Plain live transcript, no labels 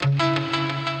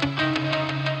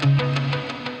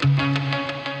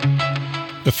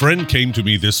A friend came to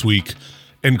me this week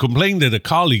and complained that a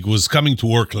colleague was coming to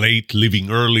work late, leaving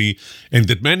early, and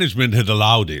that management had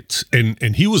allowed it.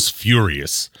 And he was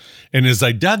furious. And as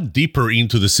I dug deeper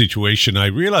into the situation, I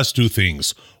realized two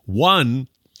things. One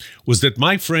was that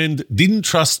my friend didn't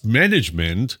trust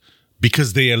management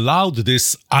because they allowed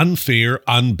this unfair,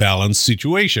 unbalanced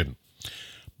situation.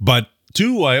 But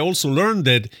two, I also learned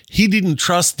that he didn't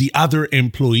trust the other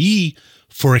employee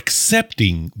for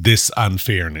accepting this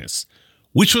unfairness,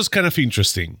 which was kind of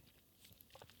interesting.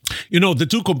 You know, the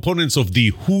two components of the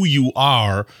who you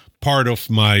are part of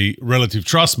my relative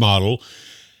trust model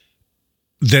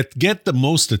that get the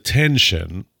most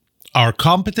attention are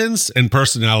competence and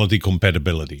personality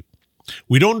compatibility.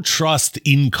 We don't trust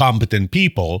incompetent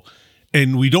people,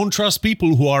 and we don't trust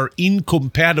people who are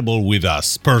incompatible with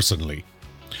us personally.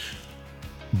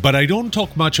 But I don't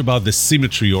talk much about the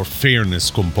symmetry or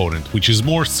fairness component, which is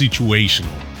more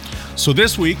situational. So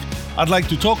this week, I'd like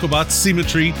to talk about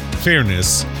symmetry,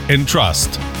 fairness, and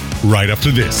trust right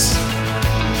after this.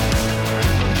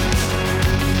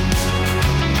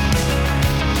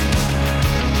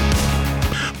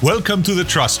 Welcome to The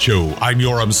Trust Show. I'm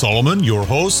Yoram Solomon, your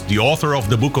host, the author of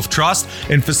the Book of Trust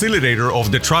and facilitator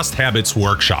of the Trust Habits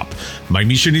Workshop. My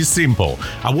mission is simple.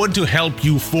 I want to help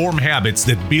you form habits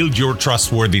that build your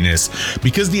trustworthiness,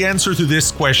 because the answer to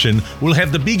this question will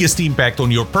have the biggest impact on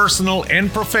your personal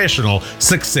and professional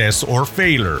success or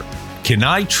failure. Can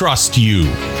I trust you?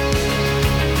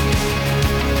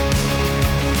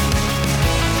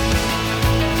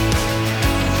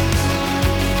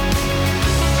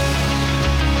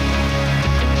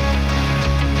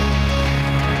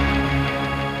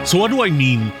 So what do I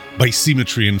mean by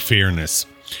symmetry and fairness?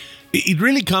 It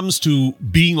really comes to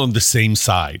being on the same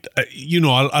side.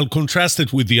 I'll contrast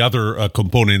it with the other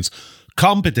components.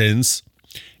 Competence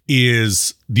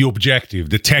is the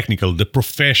objective, the technical, the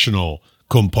professional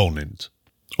component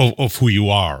of who you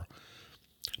are.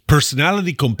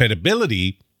 Personality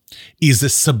compatibility is a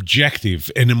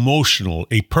subjective, an emotional,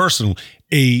 a personal,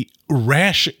 a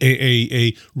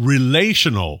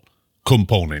relational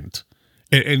component.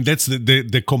 And that's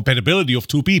the compatibility of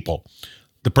two people,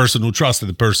 the person who trusts and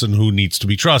the person who needs to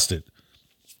be trusted.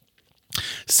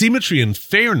 Symmetry and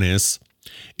fairness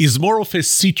is more of a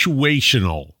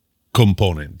situational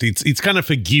component. It's kind of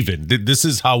a given. This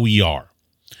is how we are.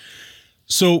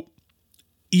 So,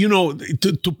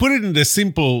 to put it in the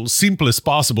simplest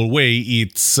possible way,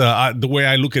 it's the way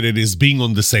I look at it is being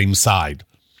on the same side.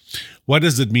 What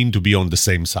does it mean to be on the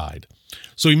same side?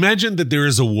 So imagine that there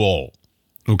is a wall,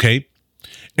 okay?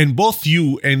 And both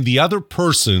you and the other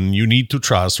person you need to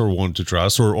trust or want to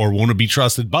trust or want to be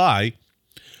trusted by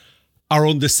are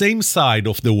on the same side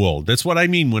of the wall. That's what I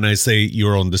mean when I say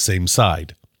you're on the same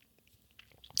side.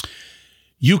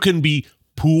 You can be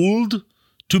pulled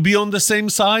to be on the same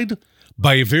side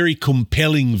by a very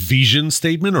compelling vision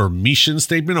statement or mission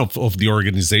statement of the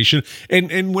organization.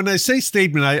 And when I say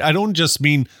statement, I don't just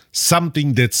mean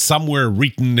something that's somewhere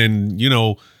written and,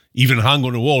 even hung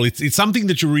on a wall. It's something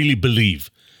that you really believe.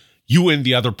 You and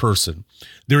the other person.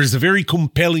 There is a very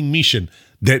compelling mission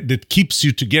that keeps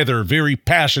you together, very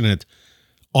passionate,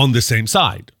 on the same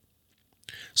side.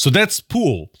 So that's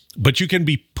pull. But you can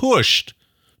be pushed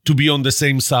to be on the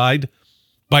same side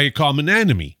by a common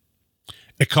enemy.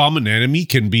 A common enemy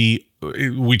can be,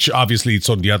 which obviously it's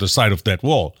on the other side of that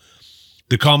wall.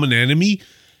 The common enemy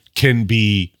can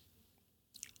be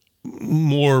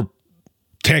more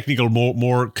technical,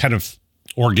 more kind of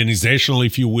organizational,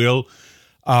 if you will.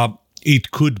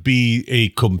 It could be a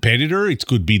competitor. It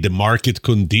could be the market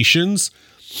conditions.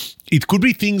 It could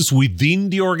be things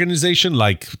within the organization,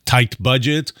 like tight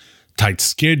budget, tight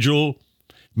schedule,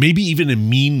 maybe even a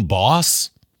mean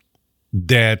boss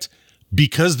that,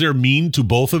 because they're mean to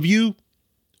both of you,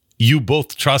 you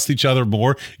both trust each other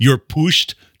more. You're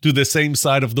pushed to the same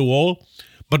side of the wall.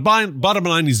 But bottom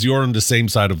line is you're on the same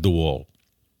side of the wall.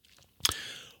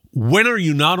 When are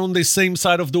you not on the same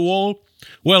side of the wall?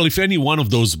 Well, if any one of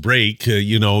those break,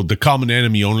 the common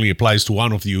enemy only applies to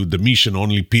one of you, the mission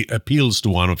only appeals to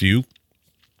one of you.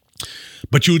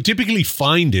 But you would typically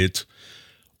find it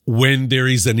when there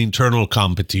is an internal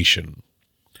competition,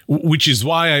 which is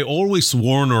why I always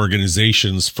warn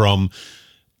organizations from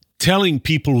telling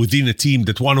people within a team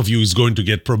that one of you is going to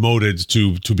get promoted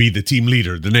to be the team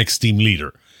leader, the next team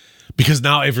leader. Because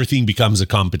now everything becomes a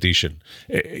competition.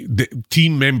 The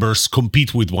team members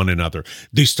compete with one another.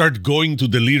 They start going to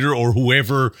the leader or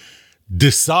whoever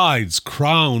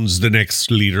crowns the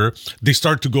next leader. They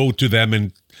start to go to them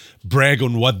and brag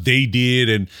on what they did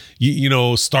and,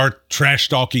 start trash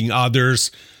talking others.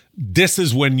 This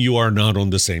is when you are not on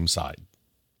the same side.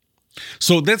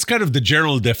 So that's kind of the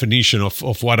general definition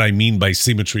of what I mean by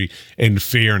symmetry and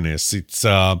fairness. It's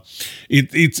a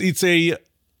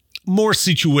more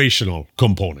situational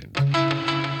component.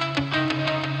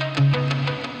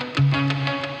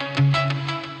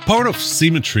 Part of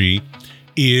symmetry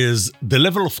is the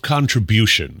level of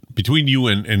contribution between you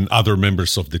and other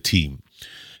members of the team.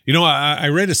 You know, I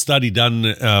read a study done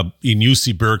in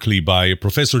UC Berkeley by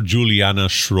Professor Juliana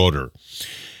Schroeder.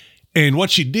 And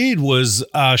what she did was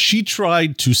she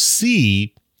tried to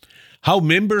see how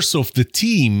members of the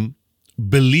team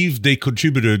believed they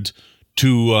contributed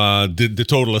to the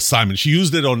total assignment. She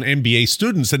used it on MBA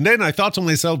students. And then I thought to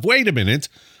myself, wait a minute,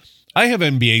 I have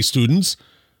MBA students.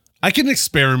 I can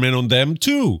experiment on them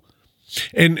too.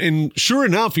 And sure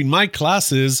enough, in my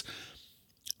classes,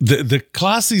 the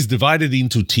class is divided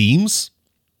into teams.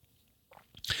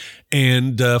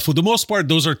 And for the most part,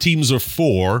 those are teams of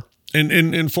 4.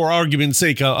 And for argument's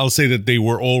sake, I'll say that they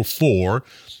were all 4,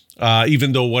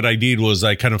 even though what I did was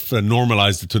I kind of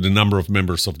normalized it to the number of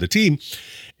members of the team.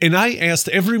 And I asked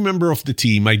every member of the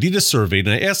team, I did a survey, and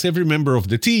I asked every member of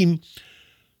the team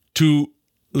to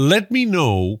let me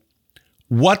know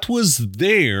what was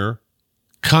their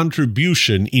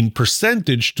contribution in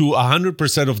percentage to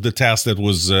 100% of the task that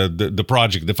was the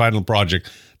project, the final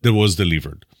project that was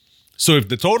delivered. So if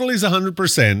the total is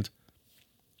 100%,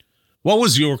 what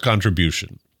was your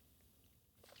contribution?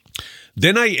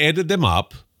 Then I added them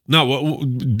up. Now,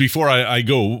 before I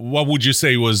go, what would you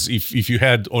say was if you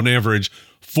had on average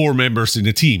 4 members in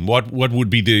a team, what would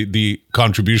be the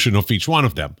contribution of each one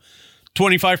of them?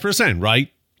 25%,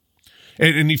 right?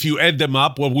 And if you add them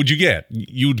up, what would you get?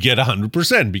 You'd get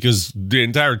 100% because the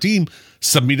entire team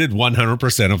submitted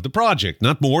 100% of the project,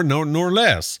 not more nor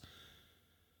less.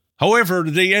 However,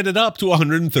 they added up to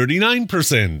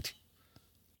 139%.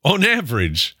 On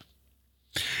average.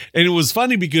 And it was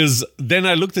funny because then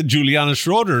I looked at Juliana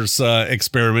Schroeder's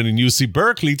experiment in UC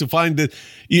Berkeley to find that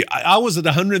I was at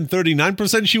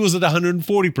 139%, she was at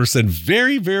 140%.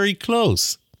 Very, very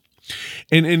close.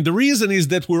 And the reason is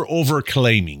that we're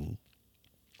overclaiming.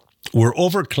 We're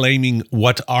overclaiming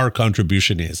what our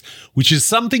contribution is, which is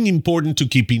something important to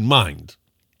keep in mind.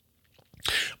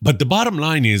 But the bottom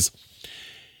line is,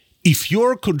 if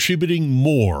you're contributing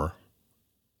more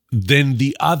than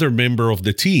the other member of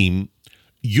the team,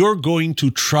 you're going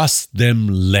to trust them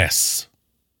less.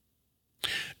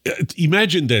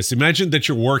 Imagine this. Imagine that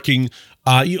you're working,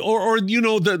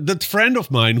 that friend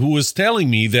of mine who was telling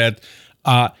me that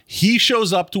he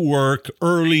shows up to work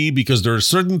early because there are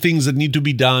certain things that need to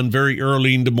be done very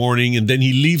early in the morning, and then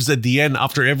he leaves at the end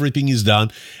after everything is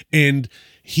done. And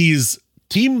his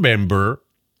team member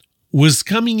was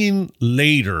coming in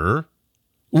later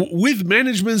with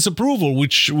management's approval,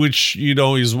 which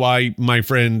is why my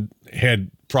friend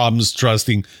had problems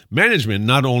trusting management,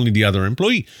 not only the other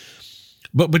employee.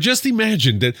 But just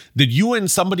imagine that you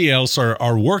and somebody else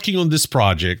are working on this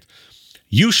project.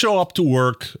 You show up to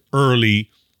work early,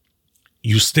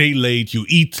 you stay late, you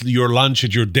eat your lunch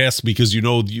at your desk because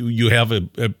you have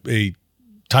a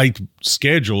tight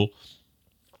schedule,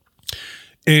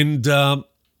 and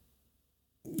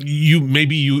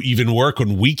you even work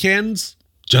on weekends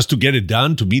just to get it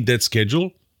done, to meet that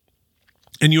schedule.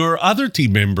 And your other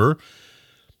team member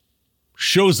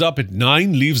shows up at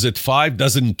 9, leaves at 5,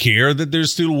 doesn't care that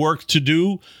there's still work to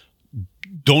do.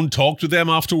 Don't talk to them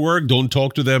after work. Don't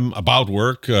talk to them about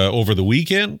work over the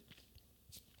weekend.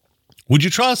 Would you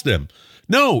trust them?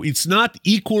 No, it's not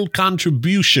equal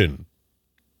contribution.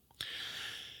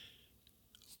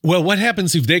 Well, what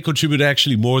happens if they contribute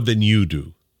actually more than you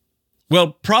do?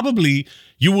 Well, probably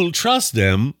you will trust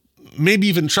them, maybe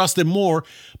even trust them more,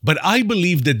 but I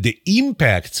believe that the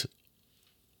impact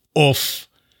of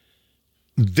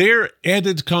their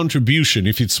added contribution,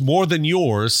 if it's more than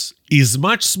yours, is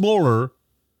much smaller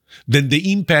than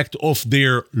the impact of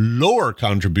their lower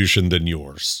contribution than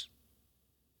yours.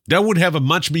 That would have a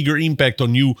much bigger impact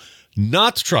on you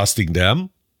not trusting them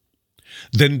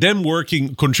than them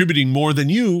contributing more than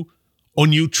you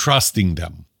on you trusting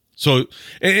them. So,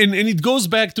 and it goes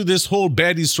back to this whole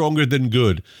bad is stronger than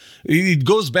good. It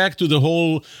goes back to the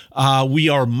whole, we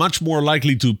are much more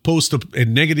likely to post a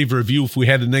negative review if we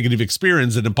had a negative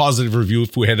experience than a positive review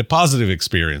if we had a positive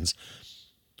experience.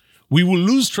 We will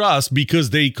lose trust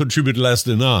because they contribute less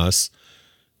than us.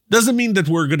 Doesn't mean that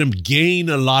we're going to gain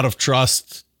a lot of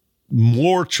trust,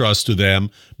 more trust to them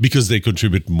because they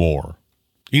contribute more.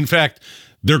 In fact,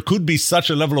 there could be such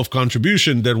a level of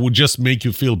contribution that would just make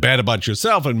you feel bad about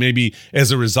yourself, and maybe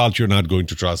as a result, you're not going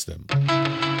to trust them.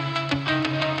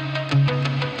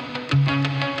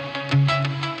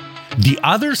 The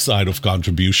other side of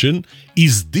contribution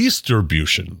is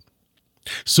distribution.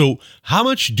 So how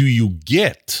much do you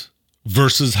get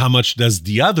versus how much does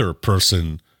the other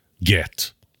person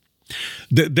get?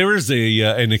 There is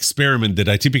an experiment that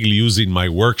I typically use in my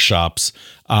workshops.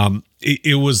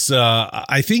 It was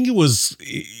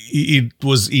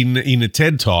in a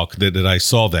TED talk that I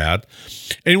saw that.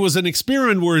 And it was an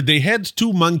experiment where they had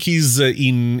two monkeys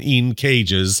in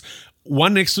cages,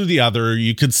 one next to the other.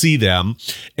 You could see them,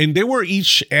 and they were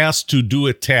each asked to do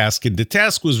a task. And the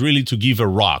task was really to give a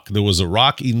rock. There was a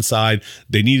rock inside.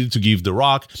 They needed to give the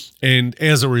rock, and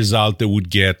as a result, they would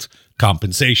get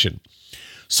compensation.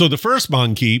 So the first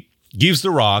monkey gives the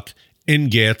rock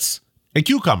and gets a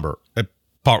cucumber, a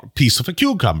piece of a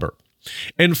cucumber.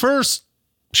 And first,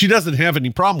 she doesn't have any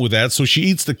problem with that, so she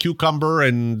eats the cucumber,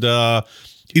 and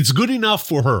it's good enough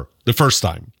for her the first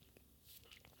time.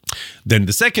 Then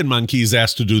the second monkey is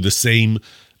asked to do the same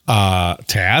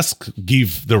task,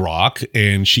 give the rock,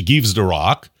 and she gives the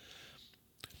rock,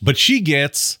 but she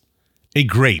gets a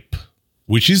grape,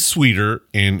 which is sweeter,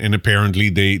 and apparently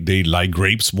they like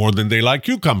grapes more than they like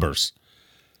cucumbers.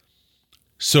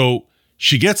 So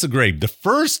she gets a grape. The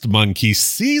first monkey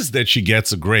sees that she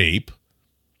gets a grape,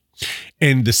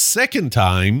 and the second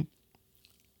time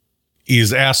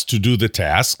is asked to do the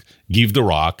task, give the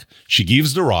rock. She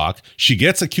gives the rock. She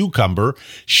gets a cucumber.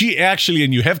 She actually,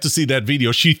 and you have to see that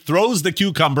video, she throws the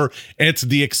cucumber at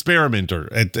the experimenter,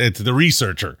 at the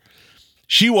researcher.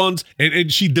 She wants,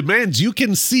 and she demands, you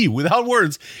can see, without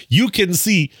words, you can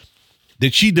see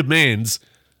that she demands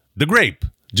the grape,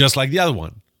 just like the other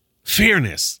one.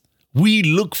 Fairness. We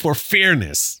look for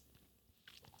fairness.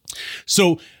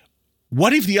 So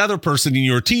what if the other person in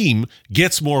your team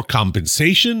gets more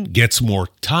compensation, gets more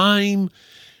time,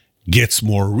 gets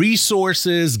more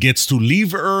resources, gets to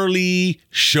leave early,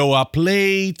 show up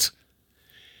late?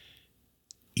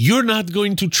 You're not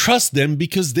going to trust them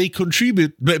because they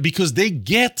contribute, because they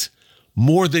get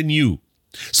more than you.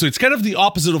 So it's kind of the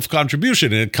opposite of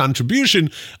contribution. In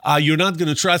contribution, you're not going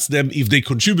to trust them if they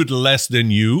contribute less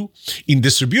than you. In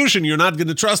distribution, you're not going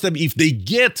to trust them if they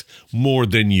get more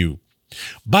than you.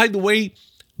 By the way,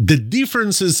 the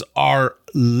differences are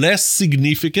less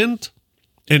significant,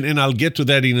 and I'll get to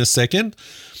that in a second.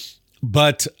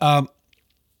 But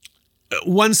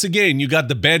once again, you got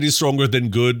the bad is stronger than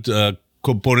good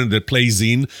component that plays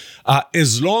in.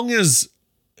 As long as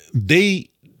they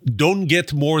don't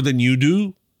get more than you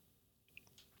do,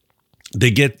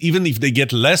 even if they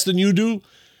get less than you do,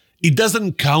 it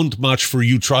doesn't count much for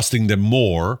you trusting them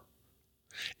more,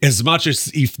 as much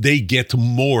as if they get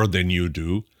more than you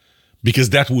do, because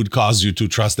that would cause you to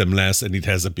trust them less, and it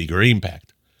has a bigger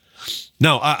impact.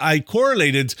 Now, I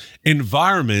correlated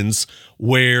environments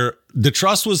where the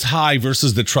trust was high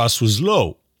versus the trust was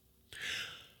low.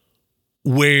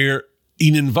 Where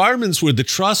in environments where the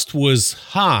trust was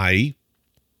high,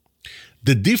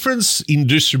 the difference in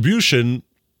distribution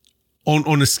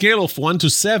on a scale of 1 to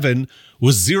 7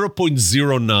 was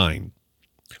 0.09.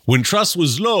 When trust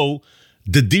was low,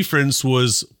 the difference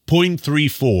was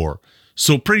 0.34.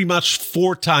 So pretty much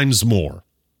 4 times more.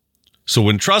 So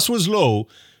when trust was low,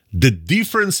 the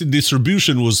difference in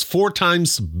distribution was 4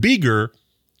 times bigger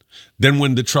than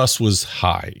when the trust was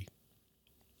high.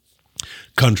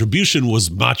 Contribution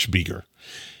was much bigger.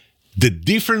 The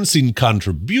difference in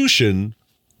contribution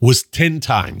was 10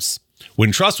 times.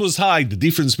 When trust was high, the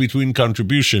difference between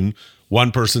contribution,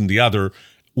 one person, the other,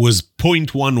 was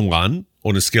 0.11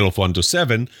 on a scale of 1 to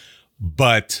 7.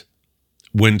 But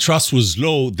when trust was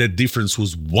low, that difference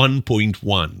was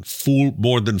 1.1,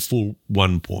 more than full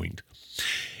 1 point.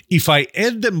 If I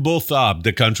add them both up,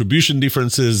 the contribution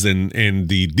differences and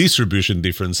the distribution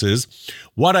differences,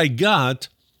 what I got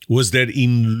was that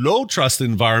in low trust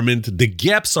environment, the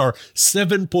gaps are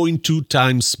 7.2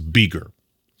 times bigger.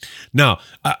 Now,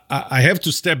 I have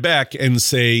to step back and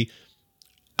say,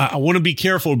 I want to be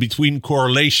careful between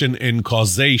correlation and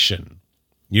causation.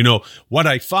 You know, what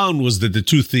I found was that the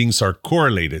two things are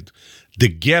correlated. The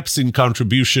gaps in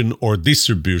contribution or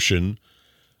distribution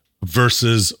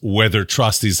versus whether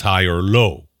trust is high or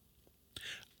low.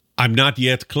 I'm not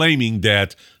yet claiming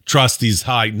that trust is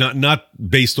high, not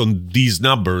based on these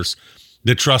numbers,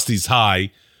 the trust is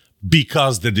high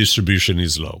because the distribution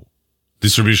is low.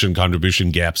 Distribution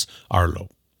contribution gaps are low.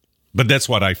 But that's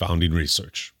what I found in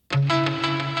research.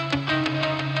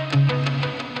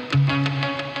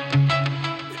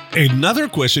 Another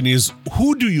question is,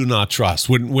 who do you not trust?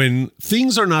 When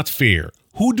things are not fair,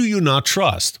 who do you not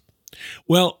trust?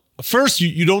 Well, first,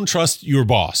 you don't trust your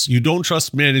boss. You don't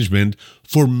trust management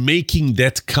for making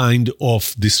that kind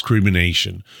of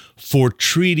discrimination, for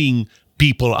treating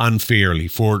people unfairly,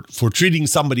 for treating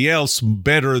somebody else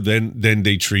better than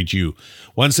they treat you.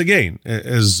 Once again,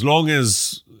 as long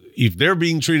as if they're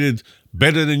being treated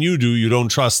better than you do, you don't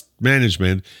trust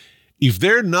management. If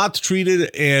they're not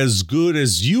treated as good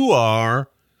as you are,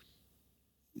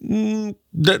 the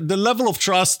level of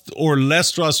trust or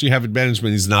less trust you have in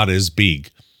management is not as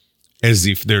big as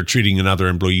if they're treating another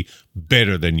employee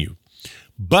better than you.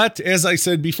 But as I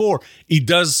said before, it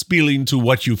does spill into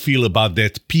what you feel about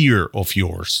that peer of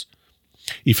yours.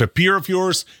 If a peer of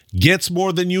yours gets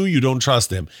more than you don't trust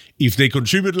them. If they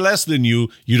contribute less than you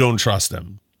don't trust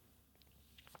them.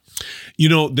 You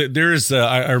know,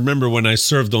 I remember when I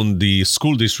served on the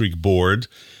school district board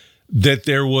that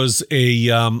there was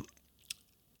a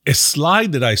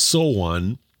slide that I saw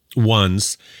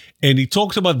once, and he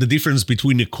talked about the difference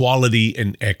between equality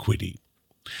and equity.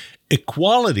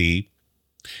 Equality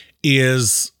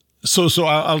is, so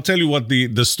I'll tell you what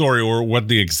the story or what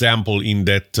the example in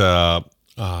that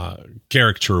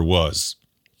character was.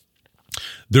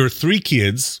 There are 3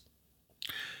 kids.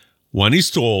 One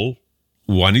is tall,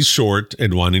 one is short,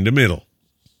 and one in the middle.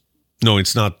 No,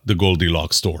 it's not the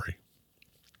Goldilocks story.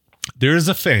 There is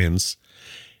a fence,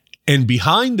 and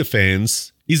behind the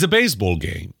fence is a baseball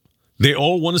game. They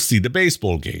all want to see the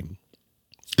baseball game.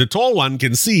 The tall one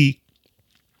can see,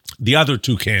 the other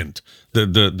 2 can't.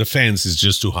 The fence is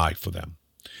just too high for them.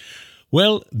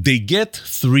 Well, they get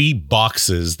 3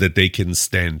 boxes that they can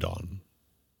stand on.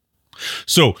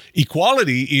 So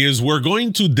equality is we're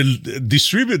going to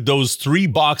distribute those 3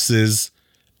 boxes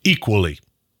equally.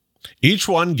 Each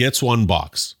one gets 1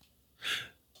 box.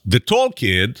 The tall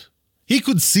kid, he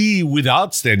could see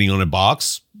without standing on a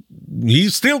box. He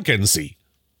still can see.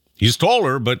 He's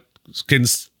taller, but can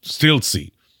still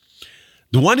see.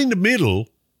 The one in the middle,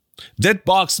 that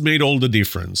box made all the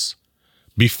difference.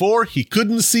 Before, he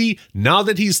couldn't see. Now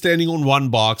that he's standing on 1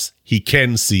 box, he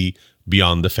can see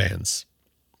beyond the fence.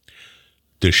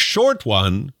 The short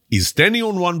one is standing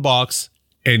on 1 box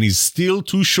and is still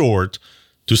too short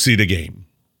to see the game.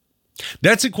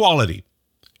 That's equality.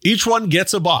 Each one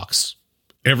gets a box.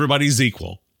 Everybody's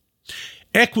equal.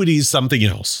 Equity is something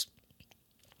else.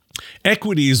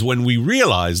 Equity is when we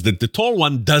realize that the tall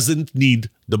one doesn't need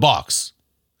the box,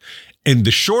 and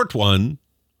the short one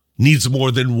needs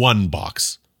more than 1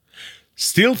 box.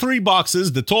 Still 3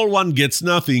 boxes. The tall one gets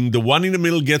nothing. The one in the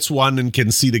middle gets 1 and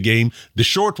can see the game. The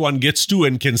short one gets 2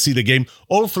 and can see the game.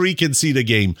 All 3 can see the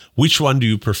game. Which one do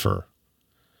you prefer?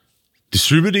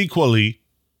 Distribute equally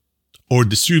or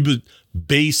distribute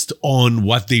based on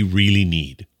what they really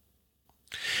need?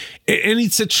 And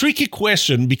it's a tricky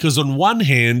question because on one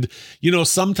hand, you know,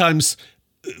 sometimes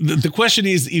the question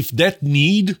is if that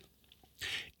need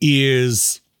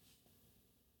is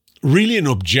really an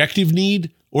objective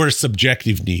need or a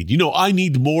subjective need. You know, I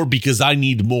need more because I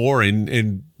need more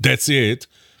and that's it.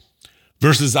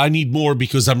 Versus I need more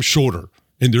because I'm shorter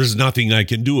and there's nothing I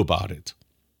can do about it.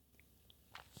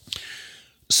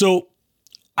 So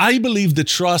I believe the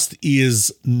trust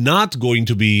is not going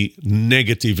to be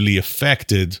negatively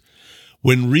affected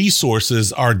when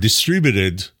resources are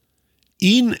distributed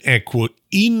inequally,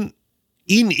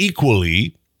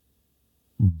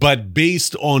 but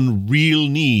based on real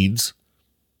needs,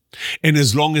 and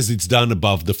as long as it's done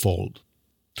above the fold.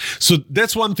 So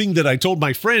that's one thing that I told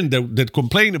my friend that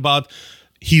complained about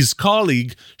his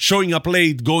colleague showing up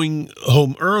late, going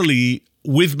home early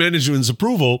with management's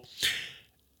approval.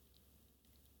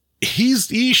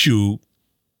 His issue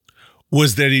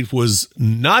was that it was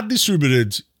not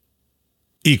distributed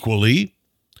equally,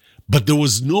 but there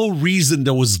was no reason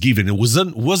that was given. It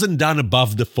wasn't done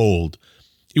above the fold.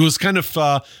 It was kind of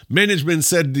management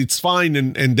said it's fine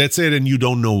and that's it, and you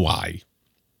don't know why.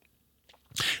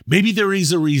 Maybe there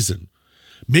is a reason.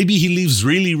 Maybe he lives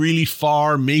really, really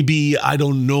far. Maybe, I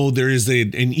don't know, there is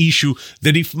an issue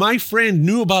that if my friend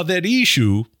knew about that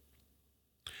issue,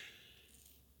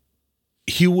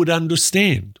 he would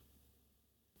understand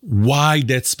why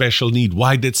that special need,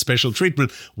 why that special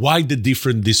treatment, why the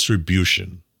different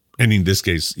distribution, and in this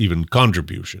case, even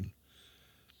contribution.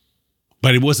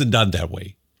 But it wasn't done that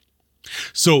way.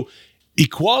 So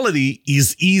equality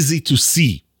is easy to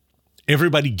see.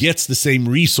 Everybody gets the same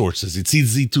resources. It's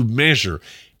easy to measure.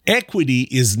 Equity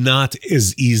is not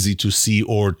as easy to see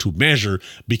or to measure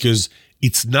because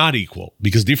it's not equal,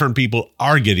 because different people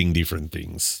are getting different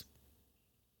things.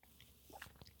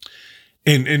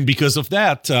 And because of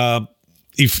that,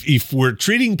 if we're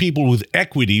treating people with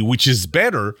equity, which is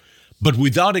better, but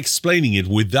without explaining it,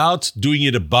 without doing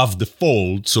it above the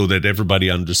fold so that everybody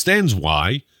understands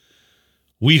why,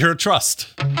 we hurt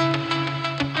trust.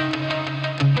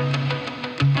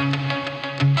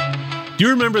 Do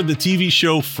you remember the TV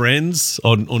show Friends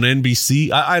on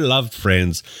NBC? I loved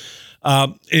Friends.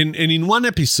 And in one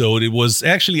episode, it was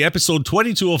actually episode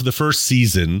 22 of the first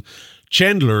season,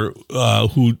 Chandler,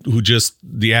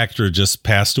 the actor just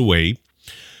passed away.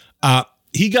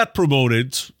 He got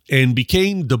promoted and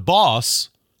became the boss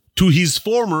to his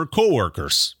former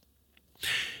coworkers.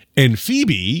 And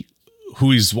Phoebe,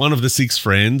 who is one of the 6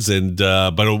 friends,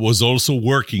 but was also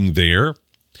working there,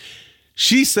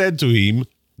 she said to him,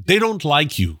 "They don't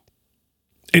like you."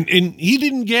 And he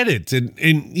didn't get it.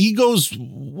 And he goes,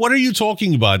 "What are you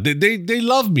talking about? They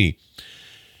love me."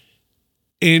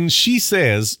 And she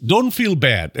says, "Don't feel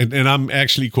bad." And I'm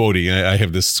actually quoting, I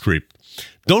have this script.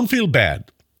 "Don't feel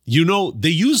bad. You know, they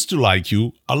used to like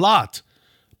you a lot.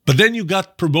 But then you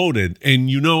got promoted and,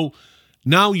 you know,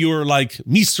 now you're like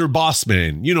Mr.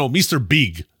 Bossman, you know, Mr.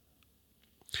 Big."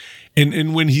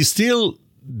 And when he still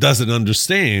doesn't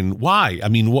understand why, I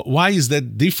mean, why is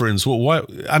that difference? Why?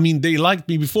 I mean, they liked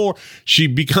me before. She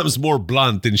becomes more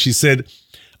blunt and she said,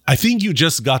 "I think you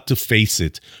just got to face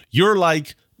it. You're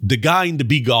like the guy in the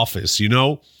big office, you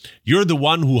know? You're the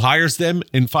one who hires them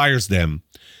and fires them.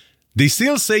 They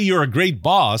still say you're a great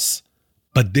boss,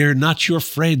 but they're not your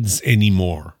friends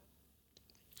anymore."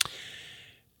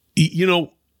 You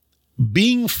know,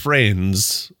 being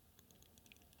friends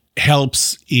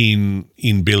helps in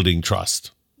building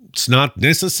trust. It's not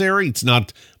necessary, it's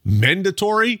not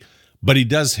mandatory, but it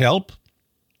does help.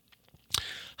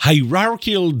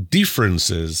 Hierarchical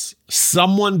differences,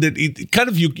 someone that it kind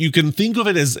of you can think of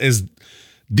it as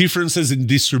differences in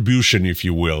distribution, if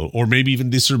you will, or maybe even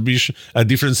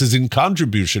differences in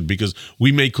contribution, because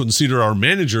we may consider our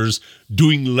managers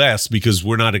doing less because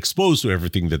we're not exposed to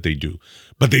everything that they do.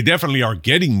 But they definitely are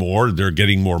getting more. They're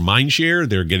getting more mind share.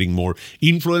 They're getting more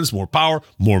influence, more power,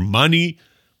 more money.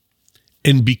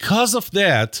 And because of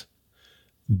that,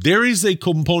 there is a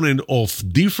component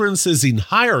of differences in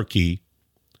hierarchy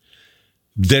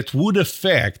that would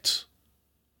affect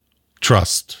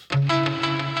trust.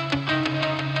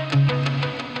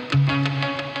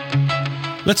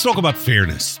 Let's talk about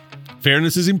fairness.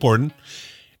 Fairness is important.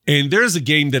 And there's a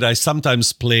game that I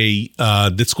sometimes play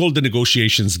that's called the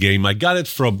negotiations game. I got it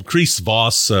from Chris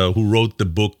Voss, who wrote the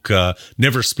book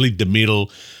Never Split the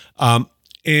Middle.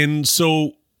 And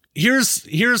so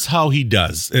here's how he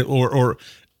does, or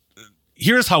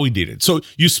here's how he did it. So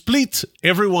you split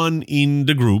everyone in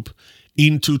the group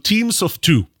into teams of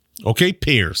 2, okay?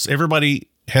 Pairs. Everybody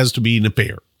has to be in a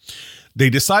pair. They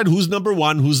decide who's number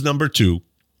 1, who's number 2.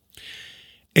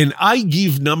 And I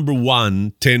give number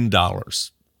 1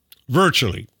 $10.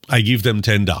 Virtually, I give them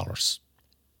 $10.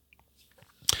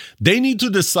 They need to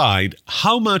decide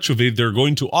how much of it they're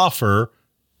going to offer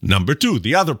number 2,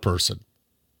 the other person.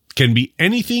 Can be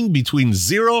anything between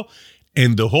 0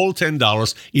 and the whole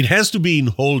 $10. It has to be in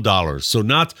whole dollars. So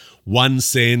not 1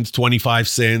 cent, 25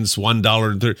 cents,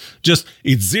 $1. Just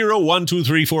it's 0, 1, 2,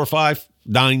 3, 4, 5,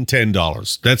 9,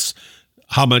 $10. That's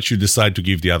how much you decide to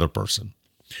give the other person.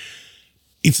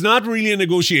 It's not really a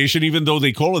negotiation, even though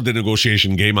they call it the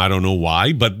negotiation game. I don't know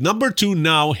why. But number 2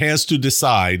 now has to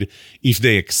decide if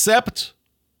they accept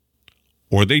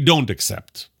or they don't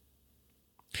accept.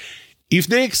 If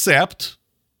they accept,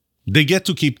 they get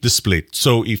to keep the split.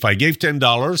 So if I gave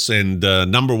 $10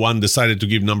 and number 1 decided to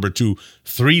give number 2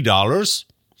 $3,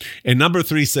 and number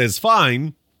 3 says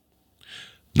fine,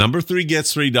 number 3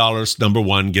 gets $3, number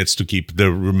 1 gets to keep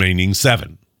the remaining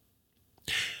 $7.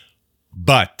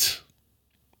 But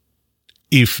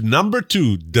if number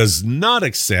 2 does not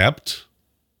accept,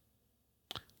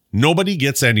 nobody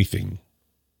gets anything.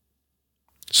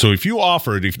 So if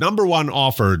number 1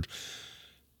 offered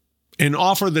an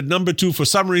offer that number 2 for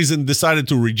some reason decided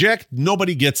to reject,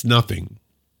 nobody gets nothing.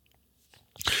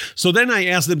 So then I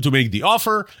ask them to make the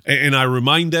offer, and I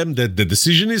remind them that the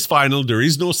decision is final. There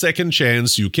is no second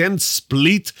chance. You can't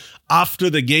split after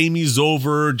the game is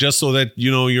over just so that,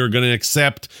 you know, you're going to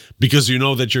accept because you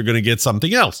know that you're going to get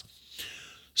something else.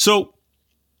 So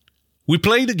we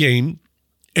play the game,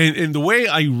 and the way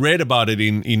I read about it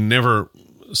in Never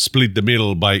Split the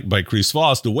Middle by Chris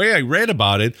Voss, the way I read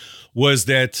about it was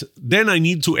that then I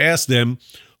need to ask them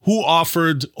who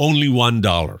offered only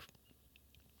 $1.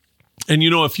 And, you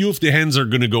know, a few of the hands are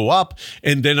going to go up,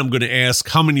 and then I'm going to ask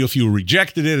how many of you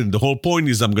rejected it. And the whole point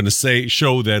is I'm going to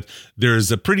show that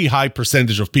there's a pretty high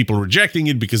percentage of people rejecting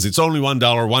it because it's only $1.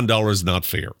 $1 is not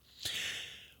fair.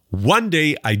 One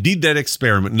day I did that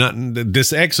experiment,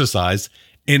 this exercise,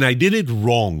 and I did it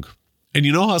wrong. And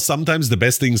you know how sometimes the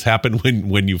best things happen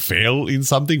when you fail in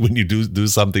something, when you do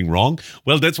something wrong?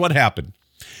 Well, that's what happened.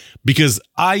 Because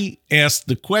I asked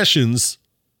the questions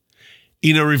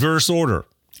in a reverse order.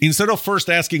 instead of first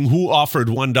asking who offered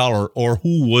 $1 or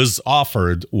who was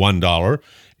offered $1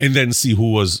 and then see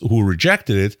who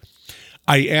rejected it,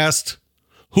 I asked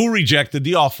who rejected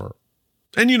the offer.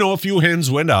 And, a few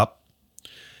hands went up.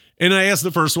 And I asked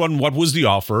the first one, what was the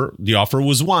offer? The offer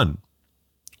was 1.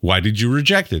 Why did you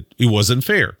reject it? It wasn't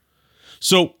fair.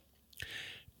 So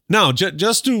now,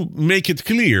 just to make it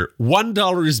clear,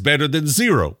 $1 is better than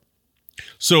 0.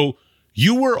 So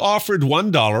you were offered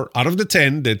 $1 out of the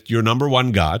 10 that your number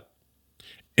one got,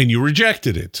 and you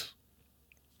rejected it.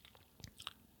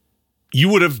 You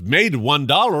would have made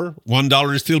 $1.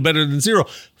 $1 is still better than 0.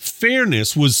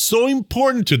 Fairness was so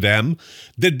important to them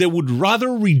that they would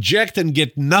rather reject and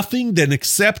get nothing than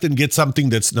accept and get something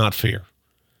that's not fair.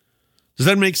 Does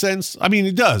that make sense? I mean,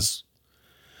 it does.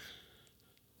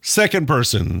 Second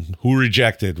person who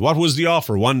rejected. What was the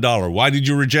offer? $1. Why did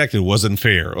you reject it? It wasn't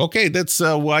fair. Okay, that's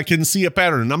I can see a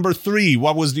pattern. Number 3,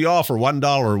 what was the offer?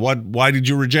 $1. Why did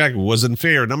you reject it? It wasn't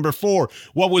fair. Number 4,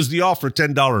 what was the offer?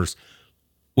 $10.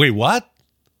 Wait, what?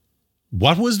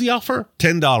 What was the offer?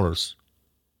 $10.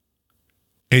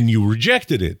 And you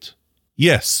rejected it.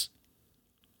 Yes.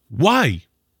 Why?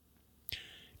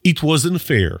 It wasn't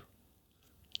fair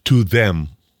to them.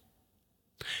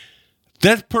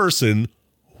 That person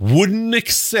wouldn't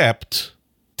accept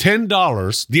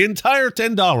 $10, the entire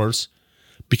 $10,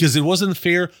 because it wasn't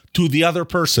fair to the other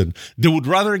person. They would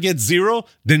rather get 0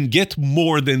 than get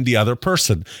more than the other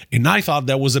person. And I thought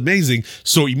that was amazing.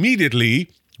 So immediately,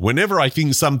 whenever I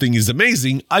think something is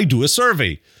amazing, I do a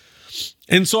survey.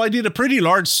 And so I did a pretty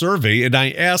large survey, and I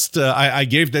asked, I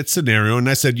gave that scenario, and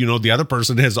I said, the other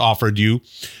person has offered you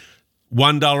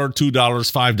 $1, $2,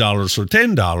 $5, or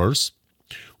 $10.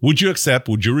 Would you accept?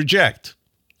 Would you reject?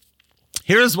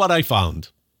 Here's what I found.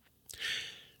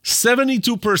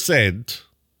 72%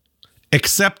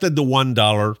 accepted the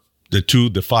 $1, the 2,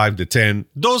 the 5, the 10.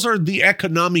 Those are the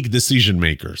economic decision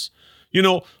makers.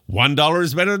 $1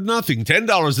 is better than nothing.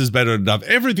 $10 is better than nothing.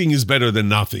 Everything is better than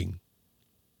nothing.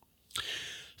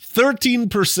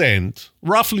 13%,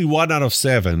 roughly 1 out of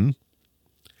 7,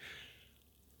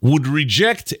 would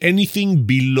reject anything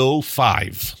below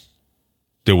 5.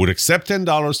 They would accept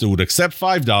 $10. They would accept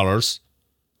 $5.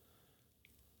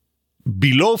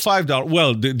 Below $5,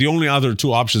 well, the only other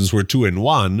 2 options were 2 and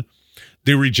 1.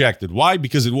 They rejected. Why?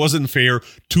 Because it wasn't fair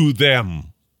to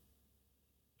them.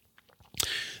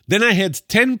 Then I had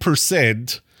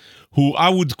 10% who I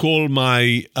would call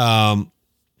my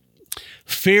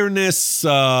fairness,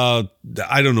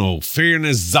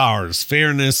 fairness czars,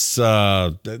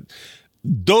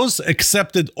 those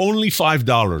accepted only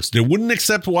 $5. They wouldn't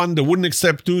accept 1, they wouldn't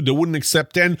accept 2, they wouldn't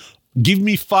accept 10. Give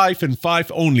me 5 and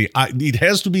 5 only. It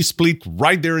has to be split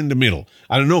right there in the middle.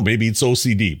 I don't know, maybe it's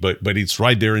OCD, but it's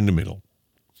right there in the middle.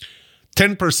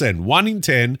 10%, 1 in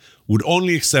 10 would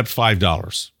only accept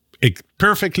 $5.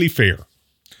 Perfectly fair.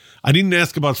 I didn't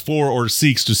ask about 4 or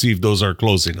 6 to see if those are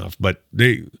close enough, but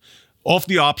of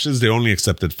the options, they only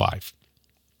accepted 5.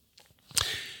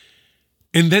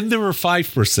 And then there were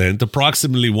 5%,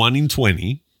 approximately 1 in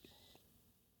 20,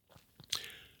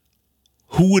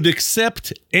 who would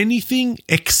accept anything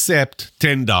except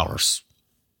 $10.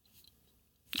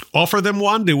 Offer them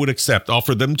 1, they would accept.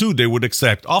 Offer them 2, they would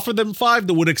accept. Offer them 5,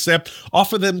 they would accept.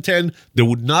 Offer them 10, they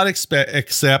would not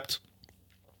accept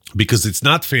because it's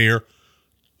not fair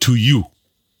to you.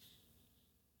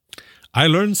 I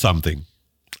learned something.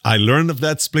 I learned of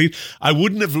that split. I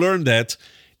wouldn't have learned that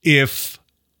if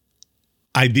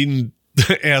I didn't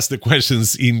ask the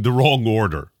questions in the wrong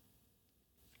order.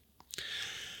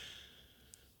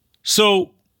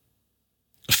 So,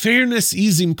 fairness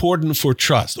is important for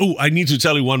trust. Oh, I need to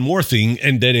tell you one more thing,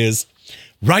 and that is,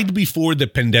 right before the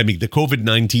pandemic, the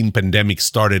COVID-19 pandemic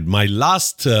started, my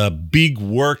last big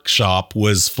workshop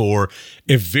was for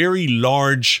a very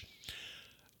large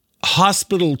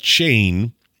hospital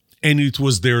chain, and it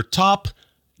was their top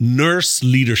nurse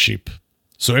leadership.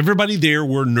 So everybody there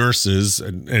were nurses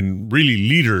and really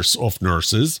leaders of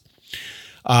nurses.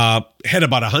 Had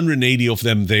about 180 of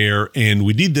them there, and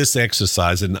we did this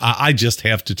exercise, and I just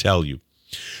have to tell you.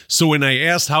 So when I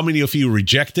asked how many of you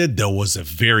rejected, there was a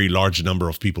very large number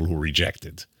of people who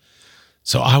rejected.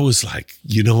 So I was like,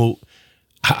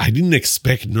 I didn't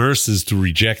expect nurses to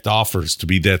reject offers, to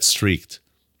be that strict.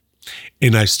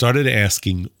 And I started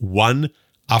asking one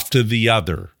after the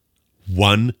other.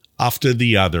 What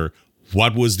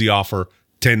was the offer?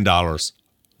 $10.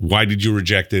 Why did you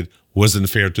reject it? Wasn't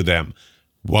fair to them.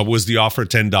 What was the offer?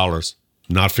 $10.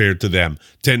 Not fair to them.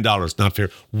 $10. Not fair.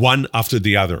 One after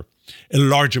the other. A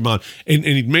large amount. And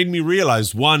it made me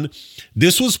realize, one,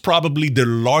 this was probably the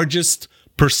largest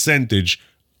percentage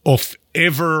of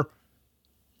ever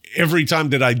every time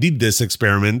that I did this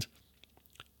experiment,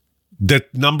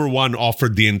 that number one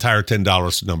offered the entire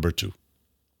 $10 to number two.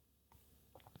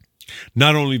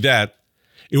 Not only that,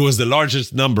 it was the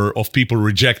largest number of people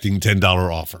rejecting $10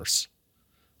 offers.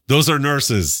 Those are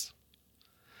nurses.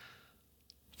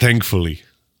 Thankfully,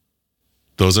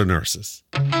 those are nurses.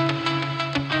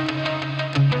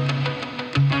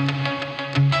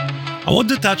 I want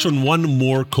to touch on one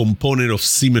more component of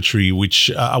symmetry,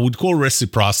 which I would call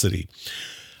reciprocity.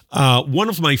 One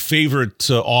of my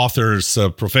favorite authors,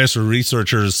 professors,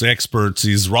 researchers, experts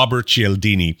is Robert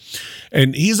Cialdini.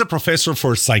 And he's a professor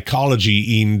for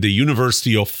psychology in the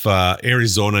University of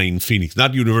Arizona in Phoenix.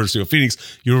 Not University of Phoenix,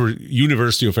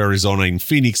 University of Arizona in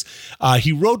Phoenix.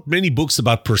 He wrote many books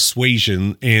about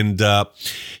persuasion, and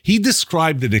he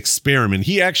described an experiment.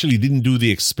 He actually didn't do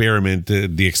the experiment.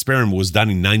 The experiment was done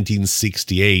in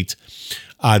 1968.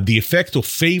 The effect of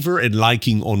favor and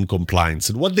liking on compliance.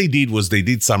 And what they did was they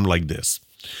did something like this.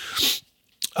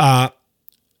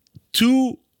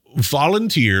 Two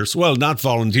volunteers, well, not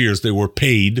volunteers, they were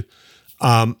paid,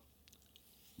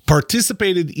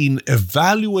 participated in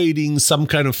evaluating some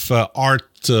kind of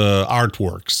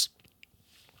artworks.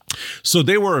 So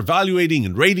they were evaluating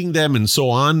and rating them and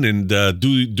so on, and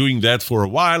doing that for a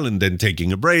while and then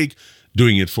taking a break,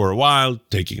 doing it for a while,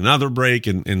 taking another break,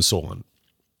 and so on.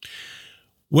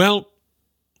 Well,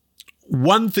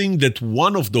 one thing that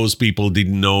one of those people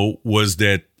didn't know was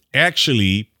that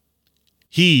actually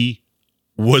he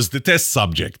was the test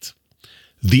subject.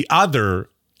 The other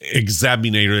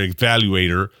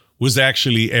evaluator was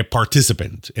actually a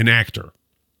participant, an actor.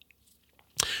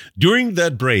 During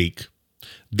that break,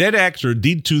 that actor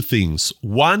did two things.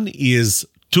 One is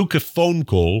took a phone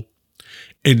call,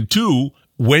 and two,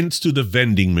 went to the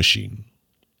vending machine.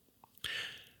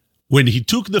 When he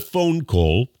took the phone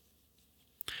call,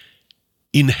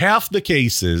 in half the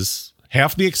cases,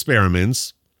 half the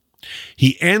experiments,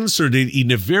 he answered it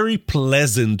in a very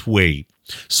pleasant way.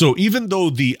 So even though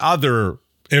the other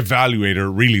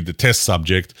evaluator, really the test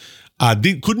subject,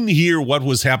 couldn't hear what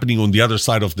was happening on the other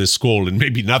side of this call, and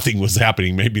maybe nothing was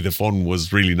happening, maybe the phone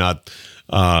was really not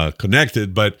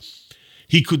connected, but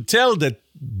he could tell that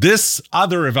this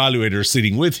other evaluator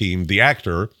sitting with him, the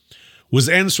actor, was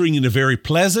answering in a very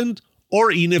pleasant or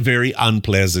in a very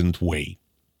unpleasant way.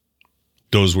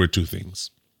 Those were two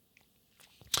things.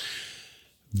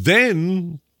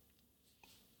 Then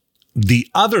the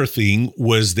other thing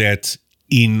was that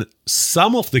in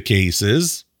some of the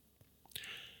cases,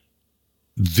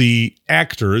 the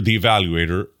actor, the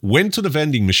evaluator, went to the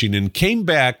vending machine and came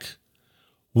back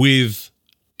with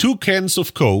 2 cans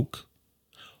of Coke,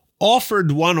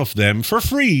 offered one of them for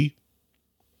free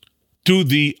to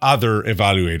the other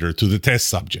evaluator, to the test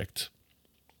subject.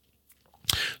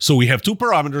 So we have two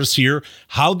parameters here: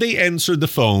 how they answered the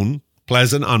phone,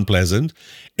 pleasant, unpleasant,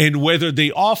 and whether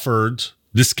they offered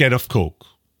this can of Coke,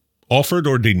 offered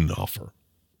or didn't offer.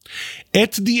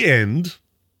 At the end,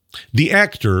 the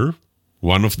actor,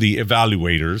 one of the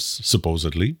evaluators,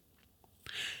 supposedly,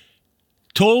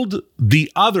 told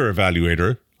the other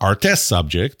evaluator, our test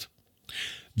subject,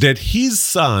 that his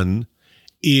son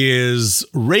is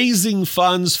raising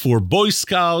funds for Boy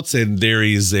Scouts, and there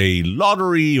is a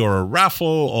lottery or a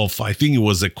raffle of, I think it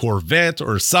was a Corvette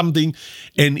or something.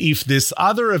 And if this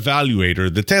other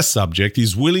evaluator, the test subject,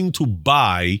 is willing to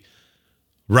buy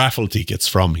raffle tickets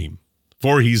from him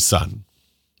for his son.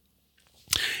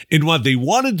 And what they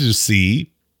wanted to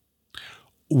see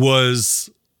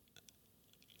was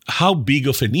how big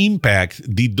of an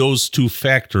impact did those two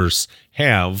factors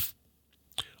have,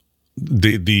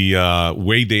 the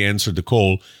way they answered the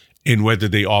call and whether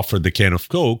they offered the can of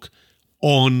Coke,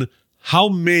 on how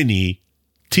many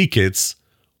tickets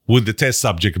would the test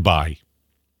subject buy.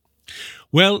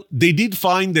 Well, they did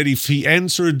find that if he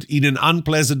answered in an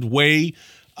unpleasant way,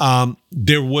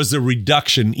 there was a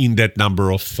reduction in that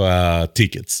number of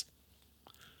tickets.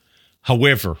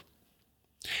 However,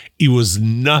 it was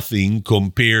nothing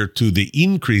compared to the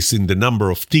increase in the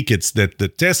number of tickets that the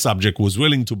test subject was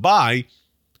willing to buy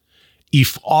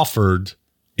if offered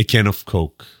a can of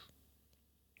Coke.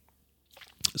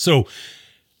 So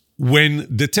when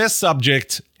the test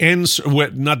subject when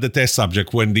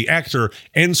the actor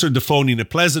answered the phone in a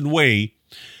pleasant way,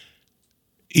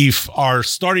 if our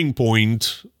starting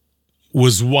point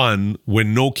was 1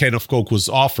 when no can of Coke was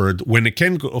offered, when a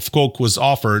can of Coke was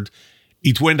offered,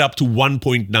 it went up to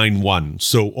 1.91,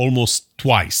 so almost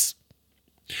twice.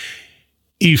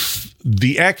 If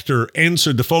the actor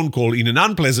answered the phone call in an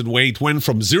unpleasant way, it went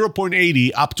from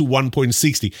 0.80 up to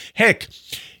 1.60. Heck,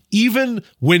 even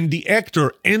when the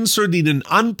actor answered in an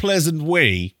in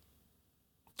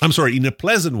a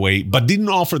pleasant way, but didn't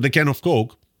offer the can of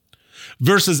Coke,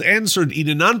 versus answered in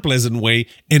an unpleasant way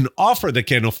and offered a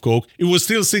can of Coke, it was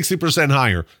still 60%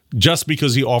 higher just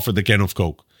because he offered the can of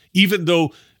Coke, even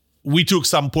though we took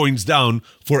some points down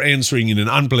for answering in an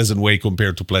unpleasant way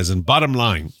compared to pleasant. Bottom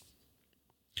line,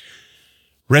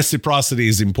 reciprocity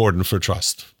is important for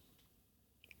trust.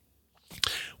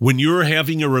 When you're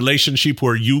having a relationship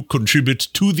where you contribute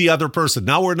to the other person,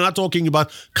 now we're not talking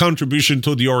about contribution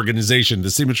to the organization,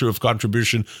 the symmetry of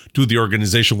contribution to the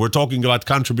organization. We're talking about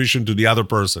contribution to the other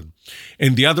person.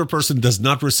 And the other person does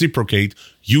not reciprocate,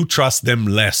 you trust them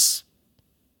less.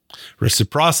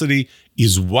 Reciprocity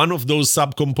is one of those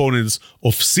subcomponents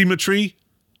of symmetry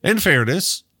and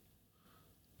fairness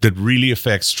that really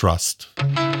affects trust.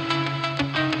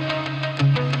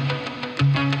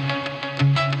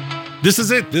 This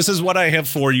is it. This is what I have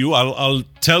for you. I'll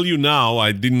tell you now.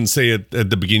 I didn't say it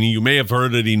at the beginning. You may have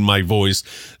heard it in my voice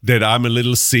that I'm a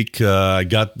little sick. I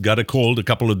got a cold a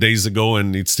couple of days ago,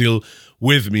 and it's still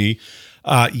with me.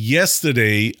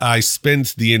 Yesterday, I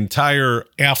spent the entire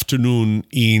afternoon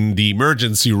in the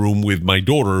emergency room with my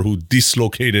daughter, who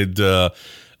dislocated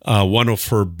one of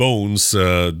her bones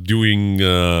doing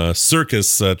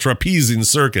circus, trapeze in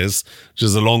circus, which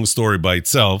is a long story by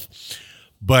itself.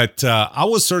 But I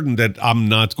was certain that I'm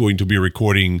not going to be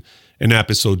recording an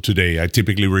episode today. I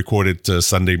typically record it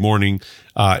Sunday morning,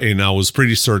 and I was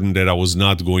pretty certain that I was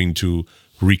not going to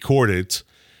record it.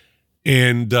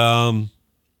 And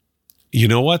you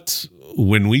know what?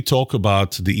 When we talk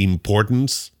about the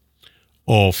importance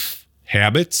of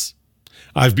habits,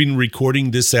 I've been recording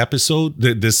this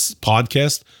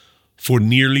podcast, for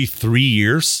nearly 3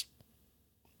 years.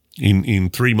 In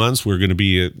 3 months, we're going to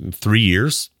be at 3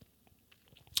 years.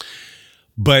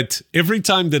 But every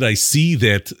time that I see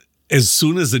that, as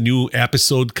soon as a new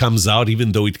episode comes out,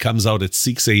 even though it comes out at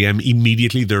 6 a.m.,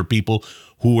 immediately there are people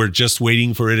who are just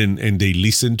waiting for it and they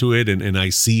listen to it. And I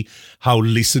see how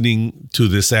listening to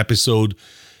this episode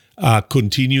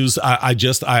continues. I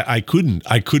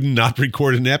couldn't not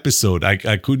record an episode.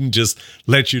 I couldn't just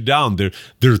let you down. There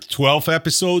are 12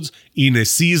 episodes in a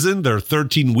season. There are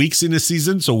 13 weeks in a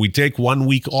season. So we take 1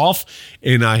 week off,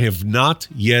 and I have not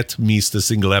yet missed a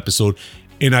single episode,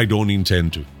 and I don't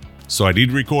intend to. So I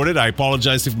did record it. I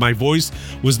apologize if my voice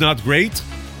was not great.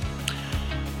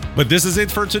 But this is it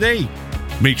for today.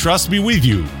 May trust be with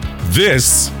you.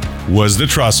 This was The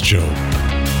Trust Show.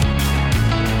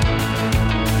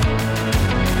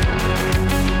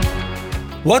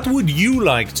 What would you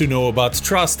like to know about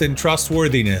trust and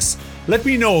trustworthiness? Let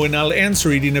me know and I'll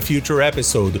answer it in a future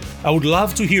episode. I would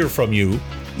love to hear from you.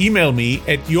 Email me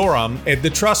at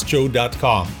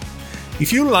yoram@thetrustshow.com.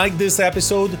 If you like this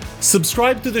episode,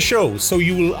 subscribe to the show so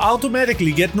you will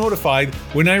automatically get notified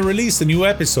when I release a new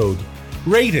episode.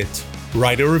 Rate it.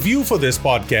 Write a review for this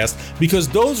podcast because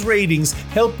those ratings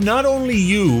help not only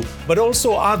you, but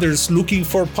also others looking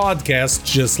for podcasts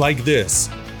just like this.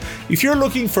 If you're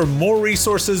looking for more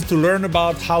resources to learn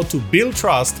about how to build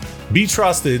trust, be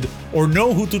trusted, or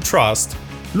know who to trust,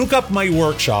 look up my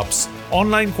workshops,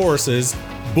 online courses,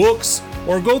 books,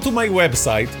 or go to my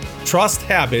website,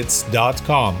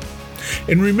 trusthabits.com.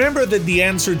 And remember that the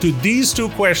answer to these two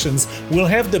questions will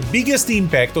have the biggest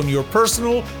impact on your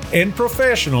personal and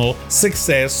professional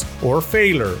success or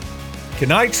failure.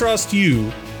 Can I trust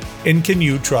you? And can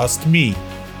you trust me?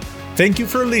 Thank you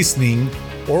for listening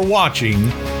or watching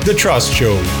The Trust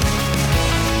Show.